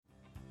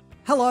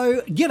Hello,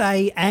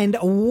 g'day, and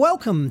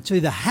welcome to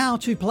the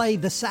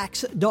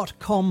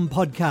howtoplaythesax.com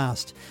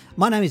podcast.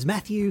 My name is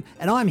Matthew,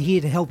 and I'm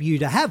here to help you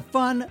to have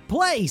fun,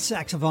 play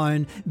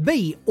saxophone,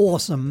 be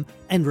awesome,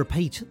 and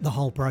repeat the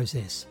whole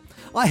process.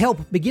 I help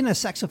beginner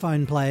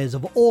saxophone players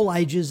of all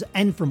ages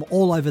and from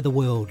all over the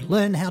world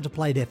learn how to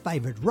play their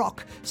favourite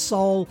rock,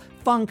 soul,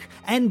 funk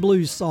and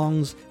blues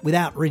songs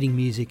without reading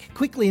music,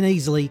 quickly and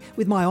easily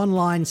with my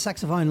online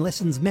saxophone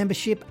lessons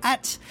membership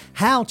at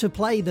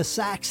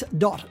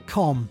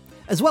howtoplaythesax.com,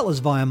 as well as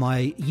via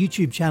my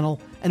YouTube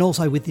channel and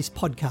also with this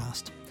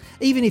podcast.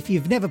 Even if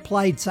you've never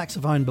played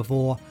saxophone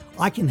before,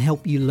 I can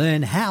help you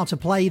learn how to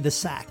play the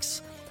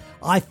sax.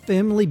 I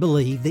firmly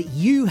believe that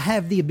you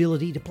have the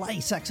ability to play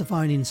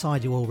saxophone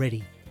inside you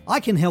already. I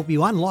can help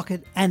you unlock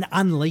it and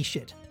unleash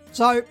it.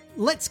 So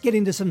let's get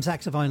into some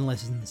saxophone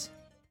lessons.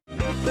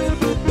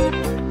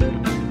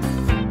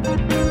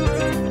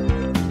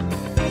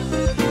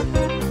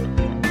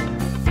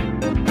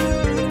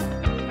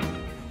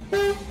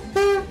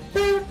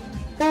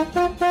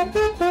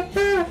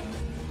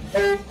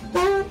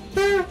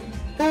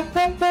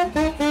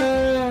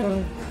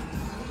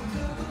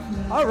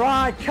 All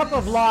right, Cup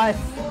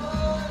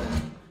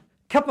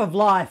of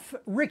Life,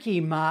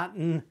 Ricky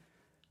Martin.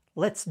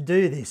 Let's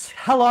do this.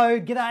 Hello,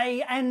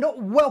 g'day, and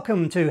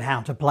welcome to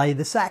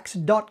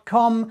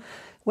howtoplaythesax.com,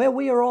 where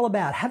we are all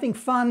about having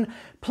fun,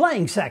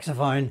 playing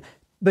saxophone,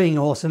 being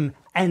awesome,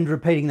 and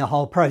repeating the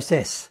whole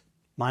process.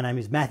 My name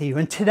is Matthew,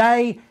 and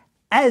today,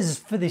 as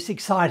for this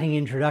exciting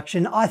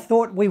introduction, I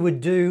thought we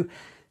would do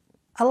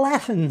a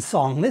Latin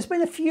song. There's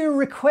been a few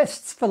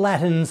requests for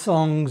Latin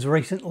songs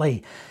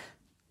recently.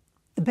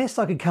 The best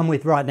I could come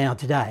with right now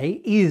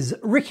today is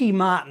Ricky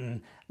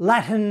Martin,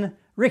 Latin,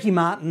 Ricky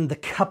Martin, The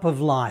Cup of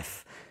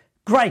Life.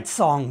 Great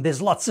song.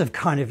 There's lots of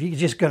you're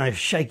just going to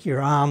shake your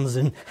arms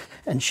and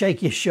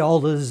shake your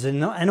shoulders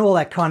and all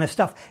that kind of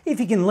stuff. If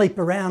you can leap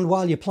around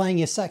while you're playing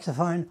your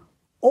saxophone,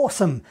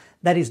 awesome.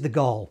 That is the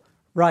goal.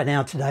 Right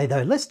now today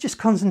though, let's just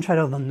concentrate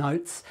on the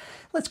notes.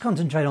 Let's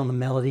concentrate on the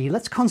melody.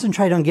 Let's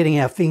concentrate on getting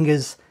our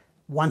fingers.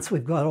 Once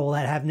we've got all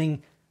that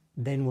happening,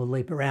 then we'll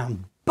leap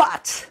around.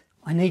 But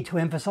I need to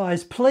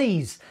emphasize,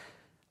 please,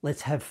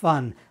 let's have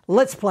fun.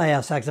 Let's play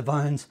our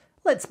saxophones.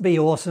 Let's be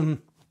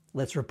awesome.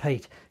 Let's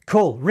repeat.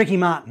 Cool. Ricky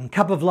Martin,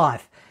 Cup of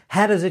Life.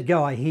 How does it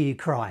go? I hear you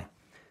cry.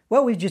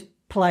 Well, we just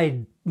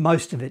played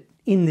most of it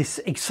in this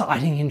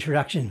exciting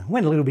introduction.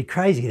 Went a little bit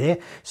crazy there.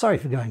 Sorry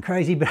for going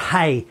crazy, but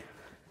hey,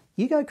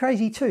 you go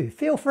crazy too.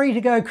 Feel free to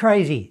go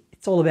crazy.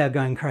 It's all about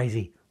going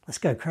crazy. Let's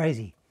go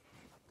crazy.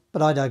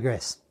 But I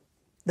digress.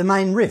 The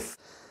main riff.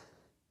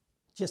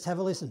 Just have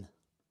a listen.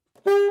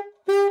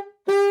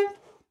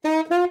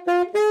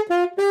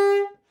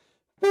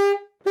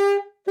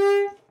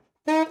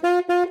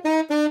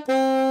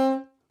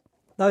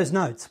 Those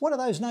notes. What are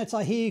those notes?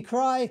 I hear you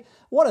cry.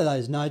 What are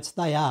those notes?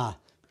 They are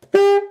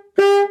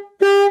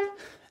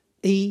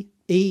E,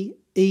 E,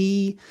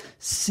 E,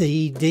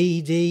 C,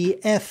 D, D,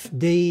 F,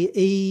 D,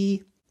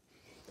 E.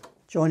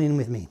 Join in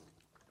with me.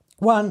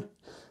 1,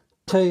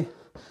 2,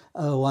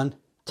 1,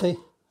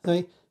 2,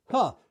 3,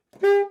 4.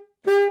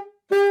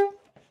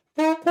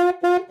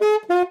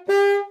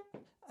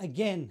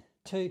 Again,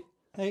 2,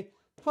 3,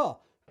 4.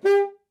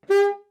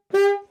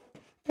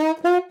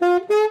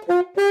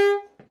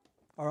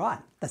 All right,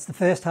 that's the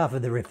first half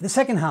of the riff. The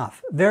second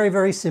half, very,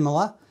 very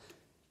similar.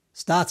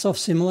 Starts off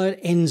similar,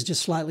 ends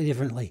just slightly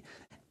differently.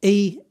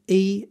 E,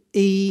 E,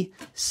 E,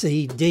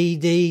 C, D,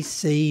 D,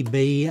 C,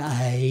 B,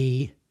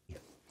 A.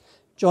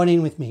 Join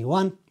in with me.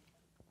 1,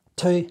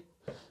 2,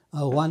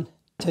 1,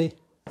 2,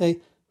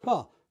 3,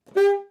 4.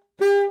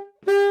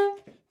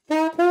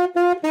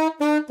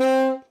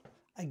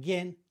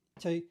 Again,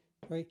 2,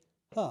 3,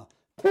 4.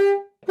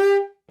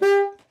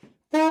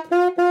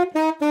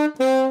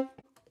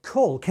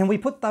 Cool. Can we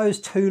put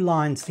those two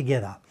lines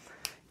together?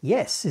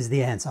 Yes, is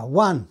the answer.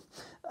 1,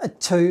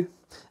 2,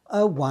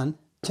 1,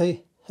 2,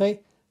 3,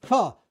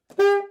 4.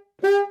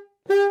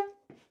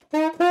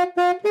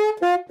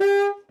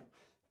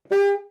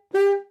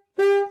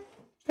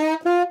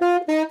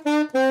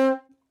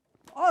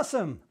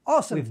 Awesome.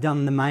 We've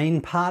done the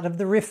main part of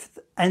the riff,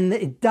 and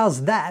it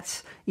does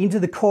that into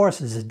the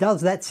choruses. It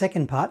does that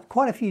second part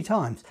quite a few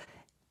times.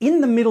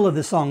 In the middle of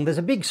the song, there's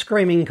a big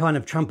screaming kind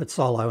of trumpet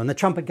solo, and the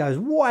trumpet goes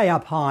way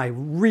up high,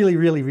 really,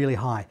 really, really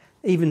high,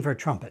 even for a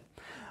trumpet.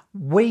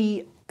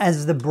 We,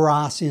 as the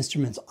brass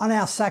instruments, on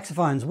our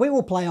saxophones, we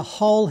will play a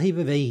whole heap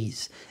of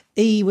E's.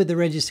 E with the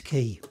register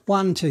key,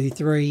 1, 2,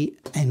 3,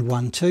 and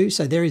 1, 2.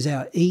 So there is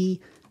our E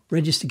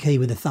register key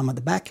with a thumb at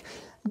the back.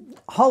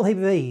 Whole heap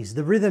of E's.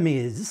 The rhythm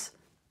is,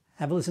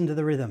 have a listen to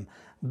the rhythm.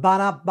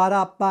 All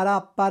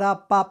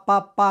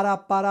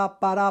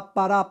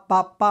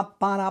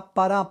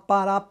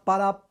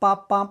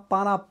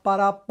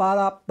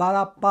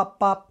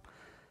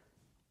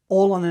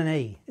on an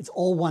E. It's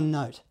all one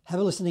note. Have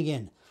a listen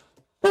again.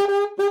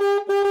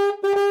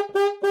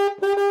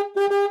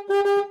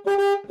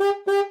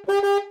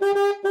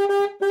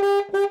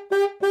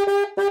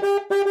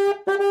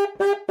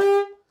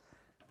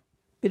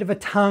 Bit of a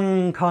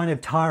tongue kind of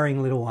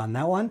tiring little one,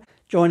 that one.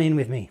 Join in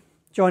with me.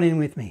 Join in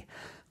with me.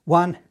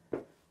 1,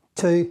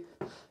 2,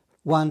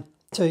 1,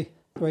 2,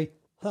 3,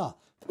 4.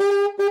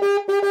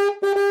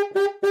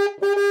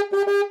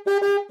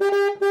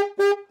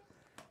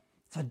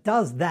 So it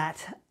does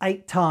that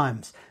 8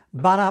 times.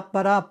 Ba-da,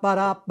 ba-da,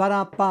 ba-da,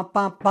 ba-da,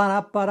 ba-da,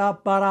 ba-da, ba-da,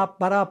 ba-da,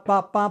 ba-da, ba-da,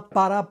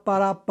 ba-da,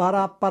 ba-da,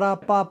 ba-da, ba-da,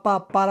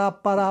 ba-da,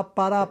 ba-da,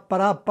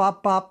 ba-da, ba-da,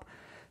 ba-da.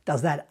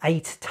 Does that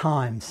 8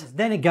 times.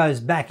 Then it goes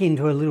back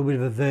into a little bit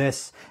of a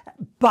verse.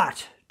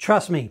 But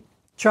trust me,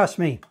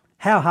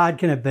 how hard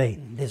can it be?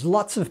 There's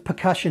lots of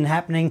percussion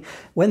happening.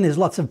 When there's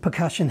lots of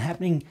percussion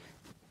happening,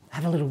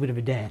 have a little bit of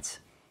a dance.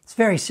 It's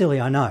very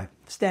silly, I know.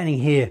 Standing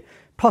here,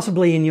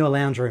 possibly in your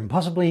lounge room,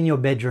 possibly in your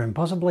bedroom,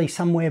 possibly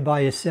somewhere by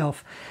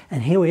yourself.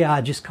 And here we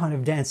are just kind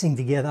of dancing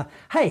together.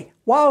 Hey,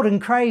 wild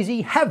and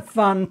crazy, have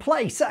fun,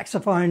 play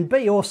saxophone,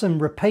 be awesome,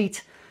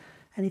 repeat.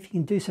 And if you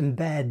can do some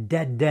bad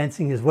dad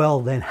dancing as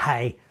well, then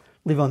hey,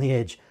 live on the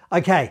edge.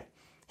 Okay,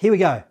 here we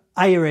go.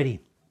 Are you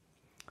ready?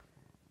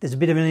 There's a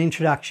bit of an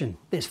introduction.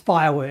 There's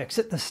fireworks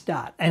at the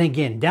start. And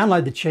again,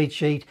 download the cheat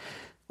sheet.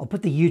 I'll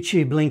put the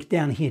YouTube link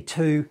down here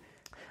too.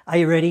 Are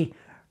you ready?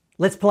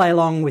 Let's play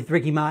along with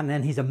Ricky Martin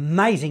and his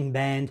amazing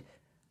band.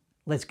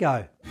 Let's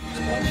go.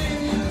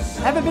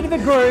 Have a bit of a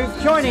groove.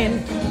 Join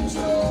in.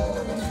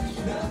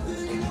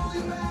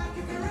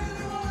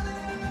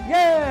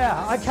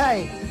 Yeah,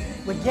 okay.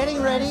 We're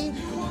getting ready.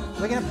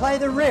 We're going to play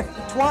the riff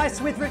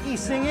twice with Ricky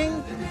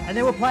singing, and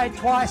then we'll play it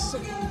twice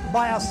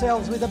by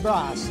ourselves with the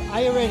brass.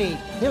 Are you ready?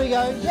 Here we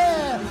go.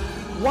 Yeah.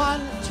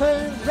 1, 2,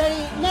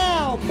 ready,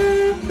 now.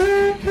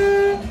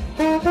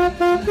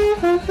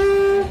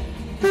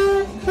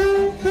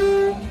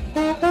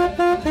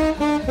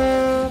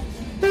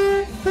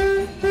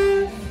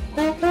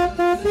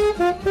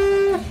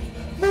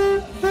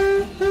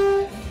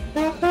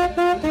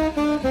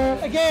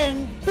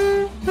 Again.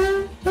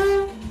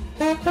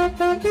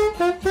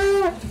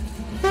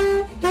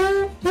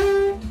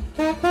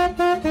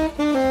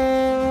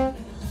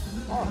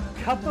 Oh,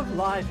 cup of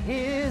life,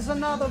 here's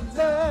another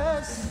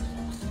verse.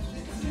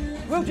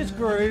 We'll just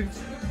groove.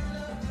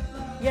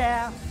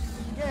 Yeah,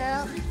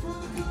 yeah.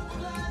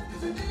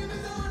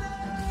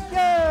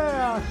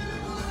 Yeah,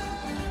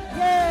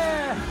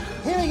 yeah.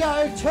 Here we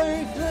go, 2,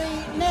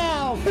 3,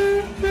 now.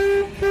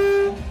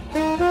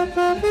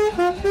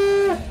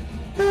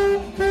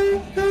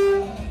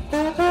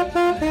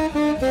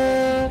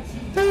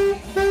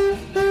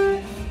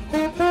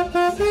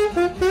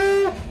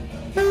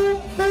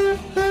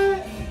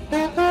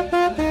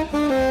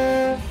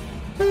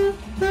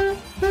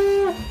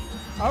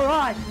 All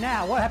right,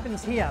 now what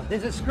happens here?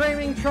 There's a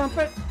screaming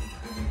trumpet,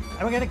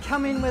 and we're going to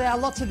come in with our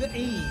lots of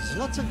ease,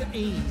 lots of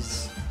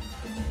ease.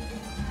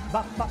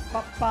 Ba, ba,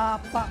 ba,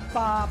 ba, ba,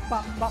 ba,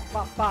 ba, ba,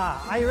 ba,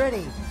 ba. Are you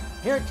ready?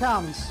 Here it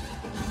comes.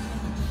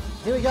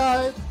 Here we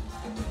go.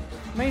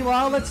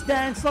 Meanwhile, let's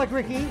dance like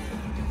Ricky.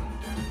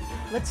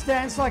 Let's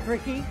dance like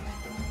Ricky.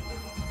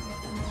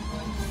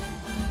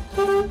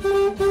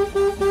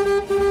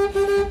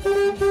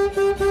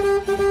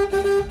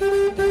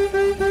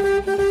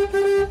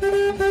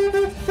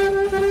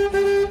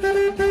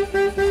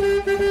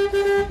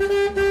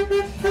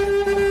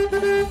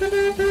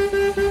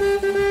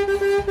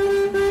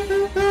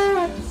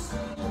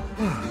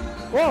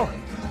 Whoa,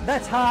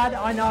 that's hard,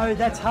 I know,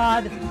 that's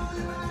hard,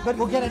 but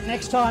we'll get it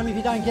next time if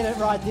you don't get it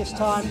right this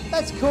time.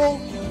 That's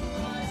cool.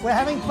 We're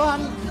having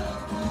fun.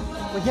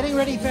 We're getting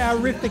ready for our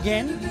riff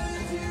again,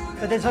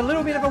 but there's a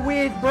little bit of a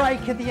weird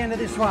break at the end of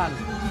this one.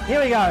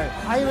 Here we go.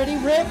 Are you ready?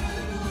 Riff.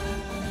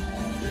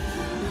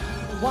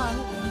 1,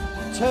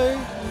 2,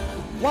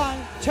 1,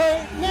 2,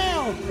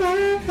 now.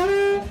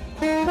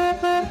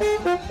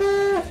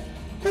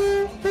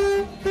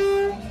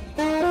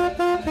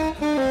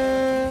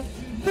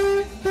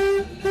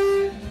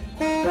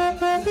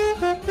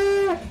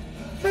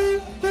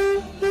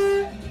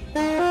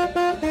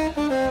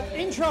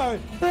 Intro.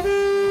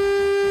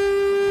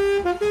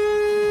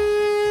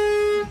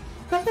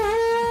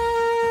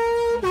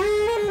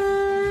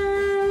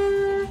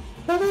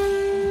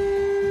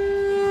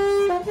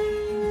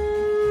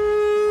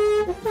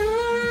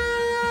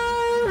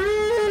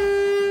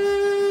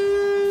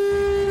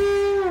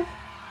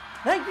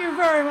 Thank you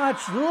very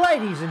much,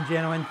 ladies and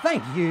gentlemen.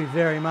 Thank you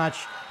very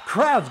much.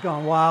 Crowd's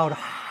gone wild.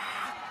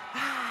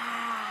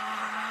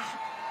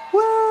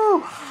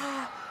 Woo!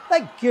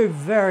 Thank you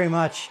very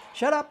much.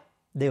 Shut up.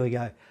 There we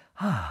go.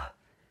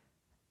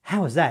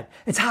 How was that?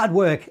 It's hard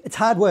work. It's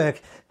hard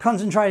work.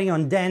 Concentrating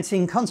on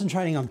dancing,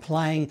 concentrating on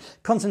playing,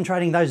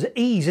 concentrating those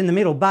E's in the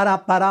middle. Ba-da,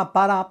 ba-da,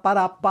 ba-da,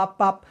 ba-da,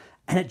 ba-ba.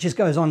 And it just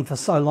goes on for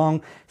so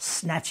long.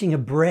 Snatching a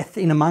breath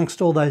in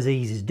amongst all those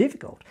E's is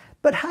difficult.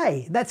 But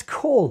hey, that's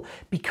cool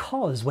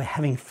because we're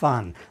having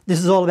fun. This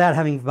is all about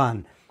having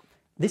fun.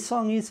 This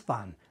song is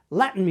fun.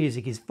 Latin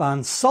music is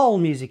fun. Soul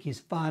music is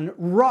fun.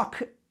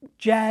 Rock,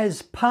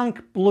 jazz,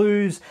 punk,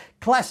 blues,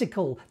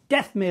 classical,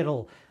 death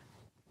metal,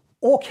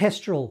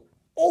 orchestral,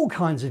 all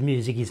kinds of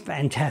music is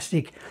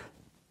fantastic.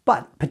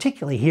 But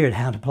particularly here at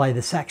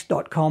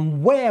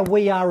howtoplaythesax.com, where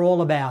we are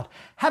all about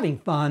having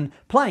fun,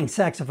 playing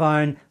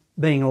saxophone,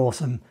 being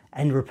awesome,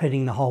 and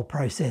repeating the whole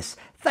process.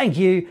 Thank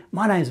you.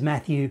 My name's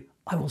Matthew.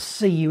 I will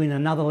see you in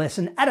another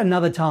lesson at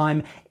another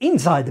time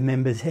inside the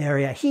members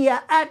area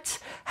here at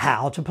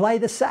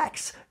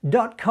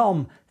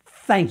howtoplaythesax.com.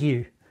 Thank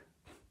you.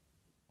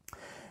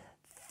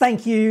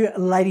 Thank you,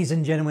 ladies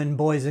and gentlemen,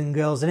 boys and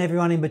girls, and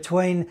everyone in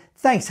between.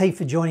 Thanks heap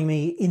for joining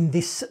me in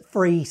this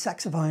free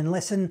saxophone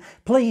lesson.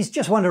 Please,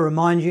 just want to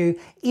remind you,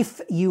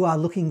 if you are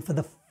looking for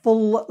the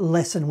full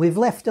lesson, we've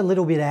left a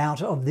little bit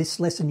out of this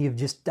lesson you've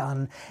just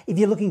done. If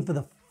you're looking for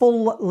the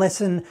full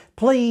lesson,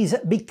 please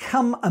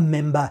become a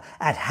member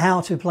at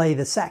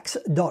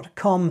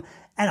howtoplaythesax.com,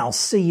 and I'll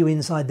see you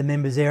inside the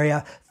members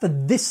area for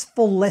this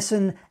full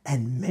lesson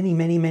and many,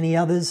 many, many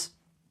others.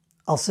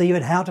 I'll see you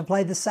at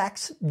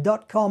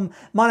howtoplaythesax.com.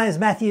 My name is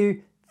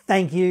Matthew.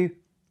 Thank you.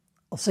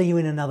 I'll see you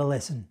in another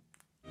lesson.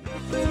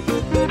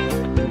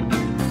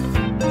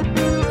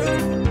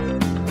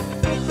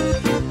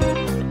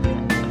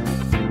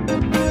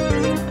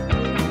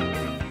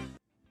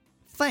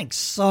 Thanks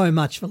so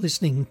much for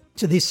listening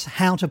to this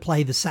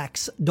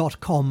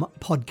howtoplaythesax.com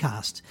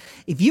podcast.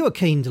 If you are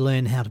keen to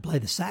learn how to play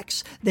the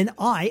sax, then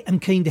I am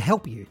keen to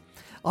help you.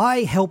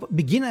 I help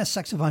beginner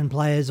saxophone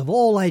players of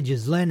all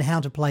ages learn how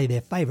to play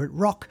their favourite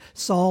rock,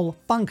 soul,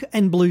 funk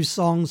and blues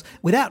songs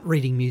without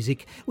reading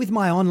music with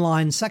my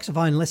online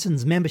saxophone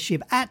lessons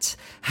membership at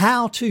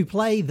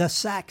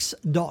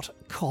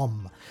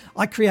howtoplaythesax.com.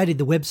 I created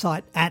the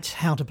website at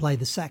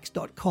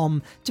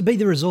howtoplaythesax.com to be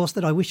the resource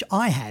that I wish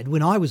I had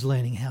when I was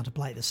learning how to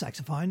play the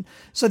saxophone,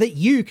 so that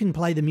you can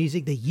play the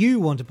music that you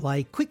want to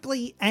play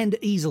quickly and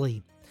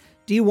easily.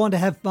 Do you want to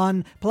have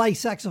fun, play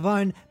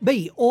saxophone,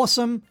 be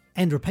awesome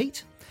and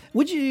repeat?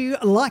 Would you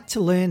like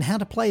to learn how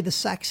to play the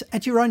sax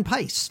at your own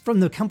pace from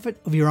the comfort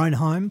of your own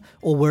home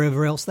or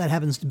wherever else that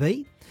happens to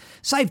be?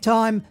 Save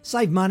time,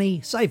 save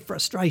money, save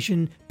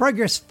frustration,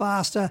 progress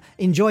faster,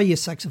 enjoy your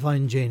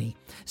saxophone journey.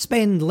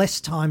 Spend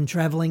less time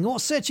travelling or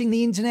searching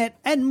the internet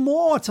and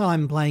more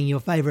time playing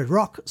your favourite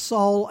rock,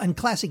 soul and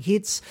classic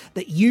hits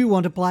that you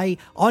want to play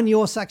on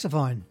your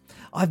saxophone.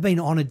 I've been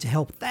honoured to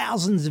help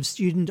thousands of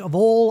students of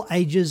all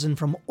ages and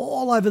from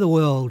all over the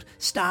world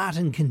start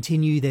and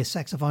continue their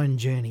saxophone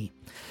journey.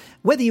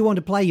 Whether you want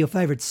to play your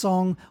favourite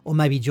song or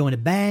maybe join a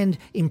band,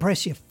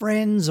 impress your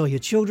friends or your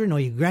children or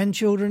your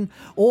grandchildren,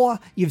 or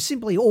you've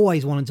simply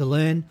always wanted to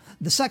learn,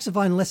 the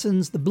saxophone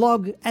lessons, the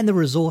blog and the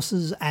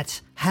resources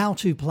at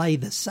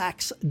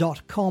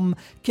howtoplaythesax.com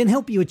can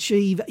help you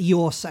achieve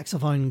your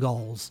saxophone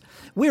goals.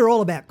 We're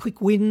all about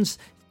quick wins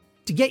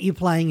to get you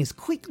playing as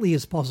quickly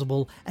as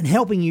possible and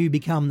helping you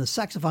become the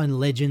saxophone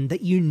legend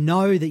that you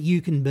know that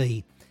you can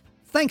be.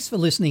 Thanks for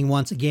listening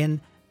once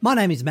again. My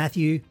name is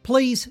Matthew.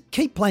 Please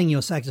keep playing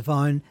your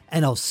saxophone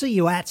and I'll see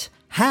you at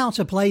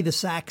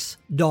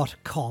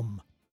howtoplaythesax.com.